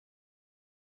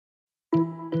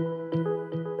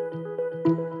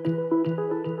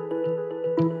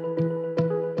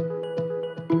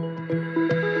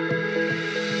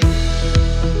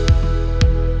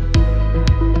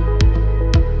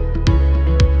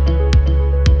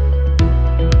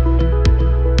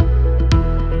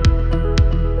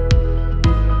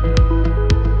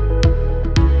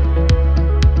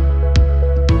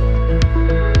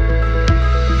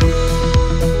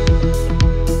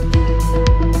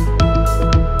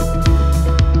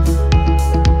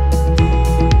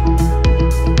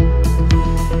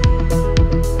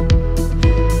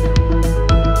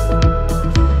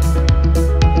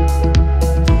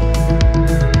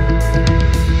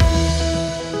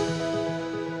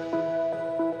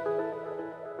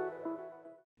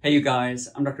Hey you guys,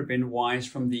 I'm Dr. Ben Wise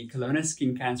from the Kelowna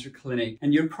Skin Cancer Clinic,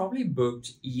 and you're probably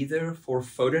booked either for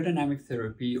photodynamic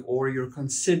therapy or you're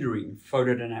considering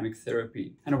photodynamic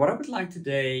therapy. And what I would like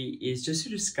today is just to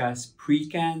discuss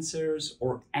precancers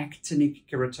or actinic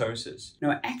keratosis.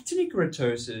 Now, actinic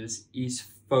keratosis is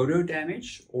photo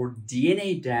damage or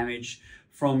DNA damage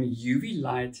from UV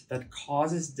light that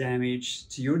causes damage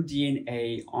to your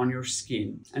DNA on your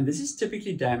skin. And this is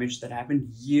typically damage that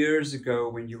happened years ago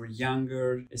when you were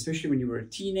younger, especially when you were a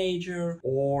teenager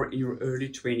or in your early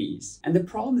 20s. And the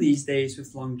problem these days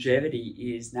with longevity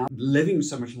is now living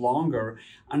so much longer,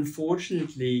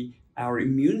 unfortunately, our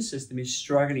immune system is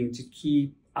struggling to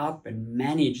keep up and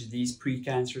manage these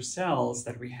precancer cells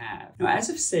that we have. Now, as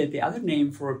I've said, the other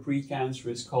name for a precancer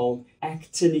is called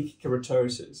actinic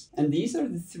keratosis. And these are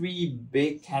the three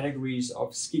big categories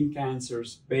of skin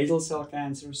cancers: basal cell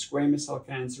cancer, squamous cell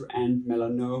cancer, and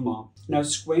melanoma. Now,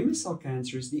 squamous cell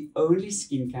cancer is the only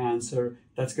skin cancer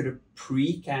that's got a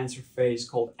pre-cancer phase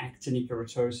called actinic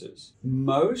keratosis.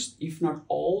 Most, if not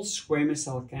all, squamous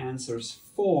cell cancers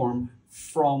form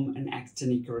from an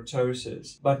actinic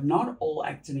keratosis, but not all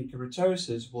actinic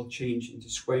keratosis will change into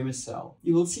squamous cell.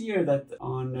 You will see here that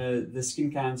on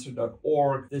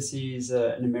theskincancer.org, this is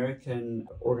an American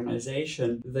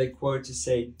organization, they quote to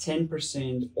say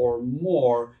 10% or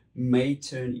more may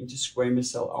turn into squamous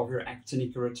cell of your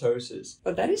actinic keratosis.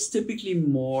 But that is typically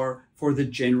more for the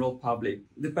general public.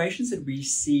 The patients that we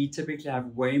see typically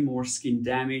have way more skin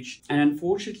damage, and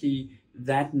unfortunately,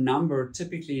 that number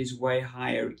typically is way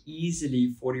higher,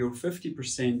 easily 40 or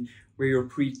 50%, where your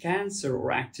precancer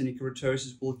or actinic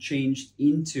keratosis will change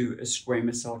into a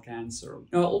squamous cell cancer.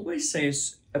 Now, I always say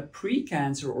a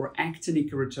precancer or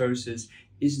actinic keratosis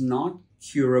is not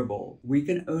curable. We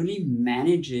can only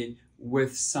manage it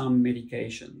with some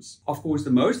medications. Of course,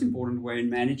 the most important way in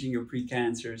managing your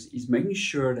precancers is making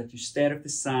sure that you stay out of the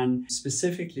sun,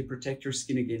 specifically protect your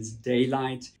skin against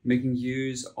daylight, making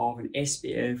use of an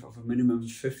SPF of a minimum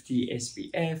 50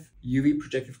 SPF, UV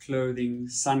protective clothing,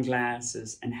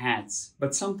 sunglasses, and hats.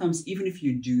 But sometimes even if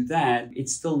you do that,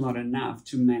 it's still not enough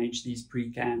to manage these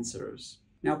precancers.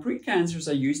 Now, precancers,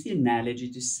 I use the analogy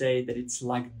to say that it's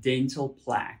like dental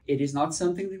plaque. It is not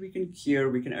something that we can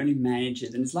cure, we can only manage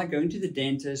it. And it's like going to the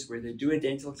dentist where they do a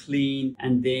dental clean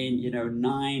and then,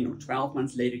 9 or 12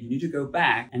 months later, you need to go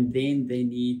back and then they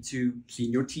need to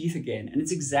clean your teeth again. And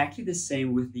it's exactly the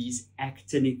same with these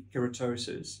actinic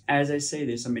keratosis. As I say,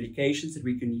 there's some medications that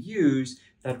we can use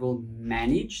that will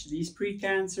manage these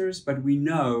precancers, but we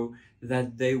know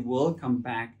that they will come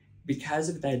back because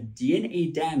of that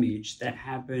DNA damage that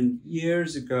happened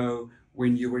years ago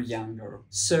when you were younger.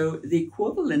 So the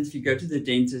equivalent, if you go to the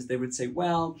dentist, they would say,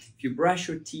 well, if you brush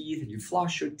your teeth and you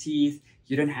floss your teeth,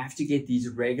 you don't have to get these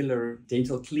regular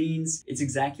dental cleans. It's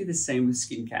exactly the same with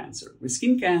skin cancer. With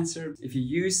skin cancer, if you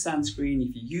use sunscreen,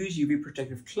 if you use UV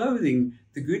protective clothing,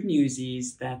 the good news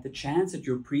is that the chance that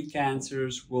your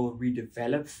precancers will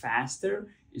redevelop faster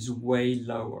is way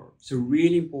lower. So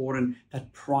really important,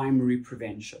 that primary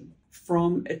prevention.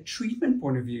 From a treatment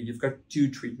point of view, you've got two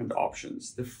treatment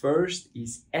options. The first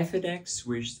is Effidex,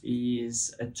 which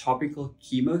is a topical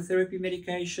chemotherapy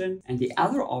medication, and the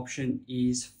other option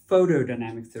is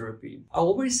photodynamic therapy. I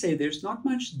always say there's not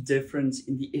much difference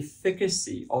in the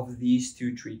efficacy of these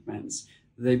two treatments.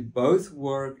 They both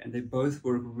work and they both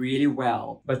work really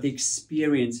well, but the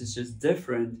experience is just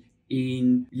different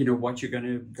in what you're going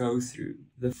to go through.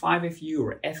 The 5FU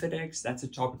or Effidex, that's a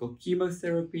topical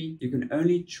chemotherapy. You can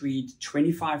only treat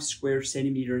 25 square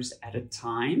centimeters at a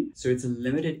time. So it's a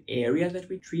limited area that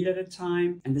we treat at a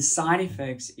time. And the side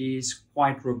effects is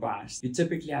quite robust. You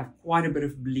typically have quite a bit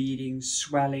of bleeding,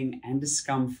 swelling, and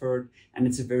discomfort. And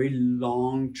it's a very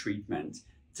long treatment,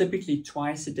 typically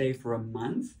twice a day for a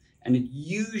month. And it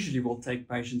usually will take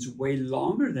patients way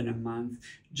longer than a month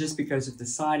just because of the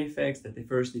side effects that they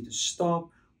first need to stop,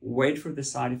 wait for the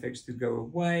side effects to go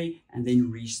away, and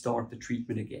then restart the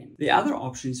treatment again. The other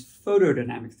option is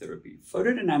photodynamic therapy.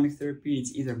 Photodynamic therapy,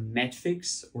 it's either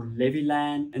Medfix or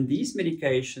Levilan, and these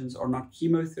medications are not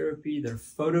chemotherapy, they're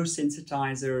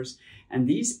photosensitizers, and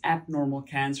these abnormal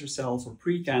cancer cells or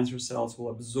precancer cells will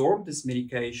absorb this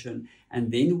medication,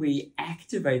 and then we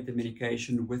activate the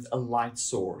medication with a light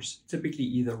source, typically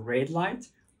either red light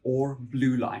or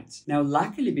blue light. Now,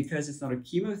 luckily, because it's not a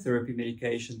chemotherapy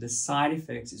medication, the side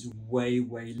effects is way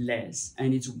less,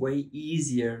 and it's way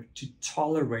easier to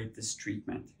tolerate this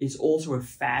treatment. It's also a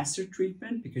faster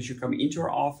treatment because you come into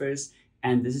our office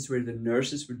and this is where the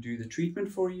nurses would do the treatment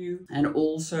for you. And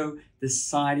also the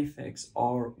side effects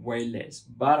are way less.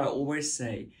 But I always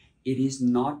say it is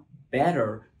not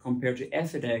better compared to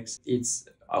Effidex. It's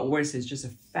I always say it's just a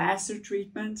faster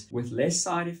treatment with less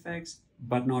side effects,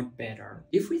 but not better.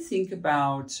 If we think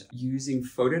about using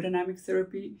photodynamic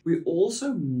therapy, we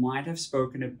also might have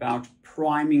spoken about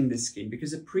priming the skin,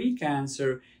 because a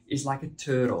precancer is like a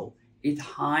turtle. It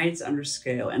hides under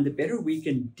scale, and the better we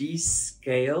can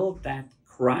descale that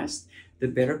crust, the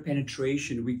better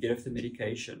penetration we get of the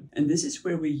medication. And this is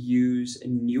where we use a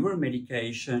newer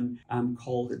medication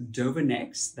called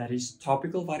Dovanex, that is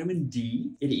topical vitamin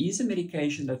D. It is a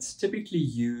medication that's typically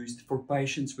used for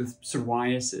patients with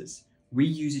psoriasis. We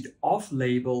use it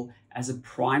off-label as a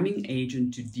priming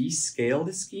agent to descale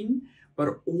the skin,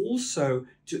 but also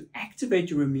to activate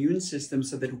your immune system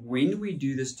so that when we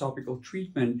do this topical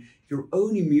treatment, your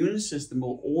own immune system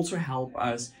will also help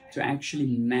us to actually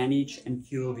manage and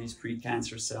kill these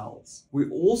precancer cells. We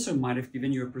also might have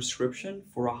given you a prescription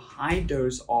for a high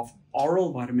dose of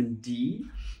oral vitamin D,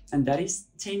 and that is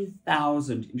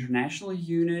 10,000 international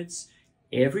units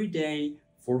every day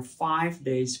for 5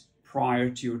 days prior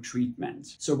to your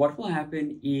treatment. So what will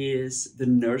happen is the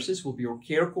nurses will be your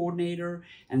care coordinator,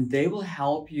 and they will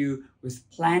help you with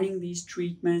planning these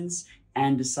treatments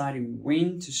and deciding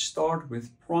when to start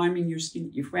with priming your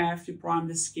skin, if we have to prime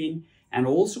the skin. And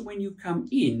also when you come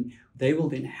in, they will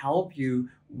then help you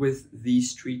with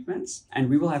these treatments. And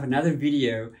we will have another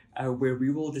video where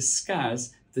we will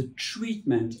discuss the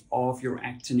treatment of your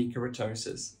actinic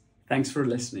keratosis. Thanks for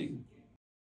listening.